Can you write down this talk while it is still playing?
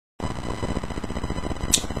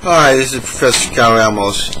Hi, this is Professor Cal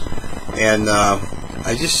Ramos, and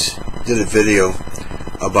I just did a video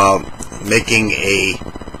about making a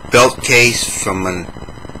belt case from an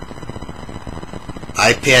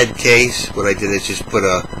iPad case. What I did is just put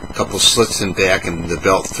a couple slits in back and the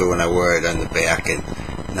belt through, and I wear it on the back, and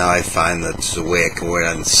now I find that's the way I can wear it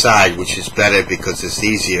on the side, which is better because it's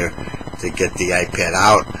easier to get the iPad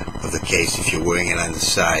out of the case if you're wearing it on the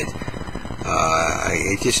side.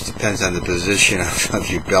 It just depends on the position of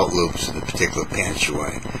your belt loops and the particular pants you're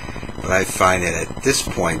wearing. But I find that at this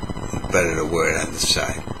point, better to wear it on the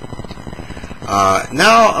side.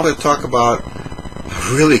 Now I'm going to talk about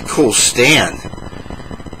a really cool stand.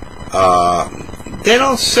 They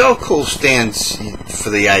don't sell cool stands for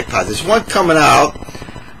the iPod. There's one coming out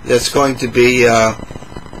that's going to be,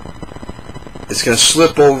 it's going to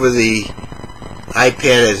slip over the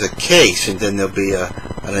iPad as a case, and then there'll be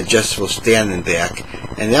an adjustable stand in back,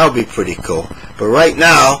 and that'll be pretty cool. But right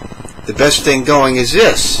now, the best thing going is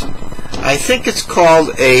this. I think it's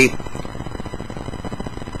called a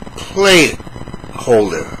plate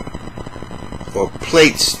holder or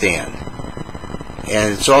plate stand,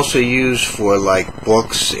 and it's also used for like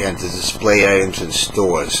books and to display items in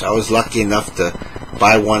stores. I was lucky enough to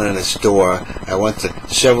buy one in a store. I went to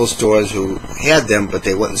several stores who had them, but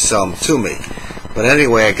they wouldn't sell them to me. But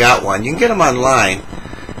anyway, I got one. You can get them online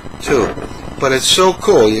too, but it's so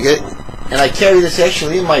cool. You get, and I carry this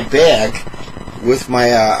actually in my bag with my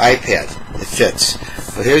iPad. It fits.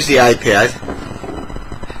 But here's the iPad,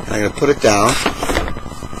 and I'm going to put it down,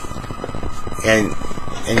 and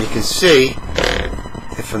you can see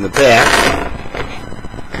it from the back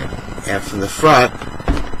and from the front,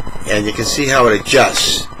 and you can see how it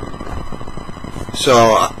adjusts.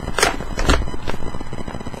 So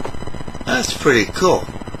that's pretty cool.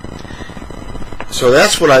 So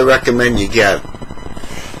that's what I recommend you get.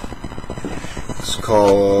 It's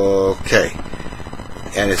called OK,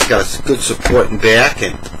 and it's got a good support in back,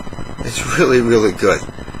 and it's really, really good.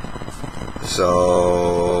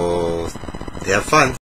 So have fun.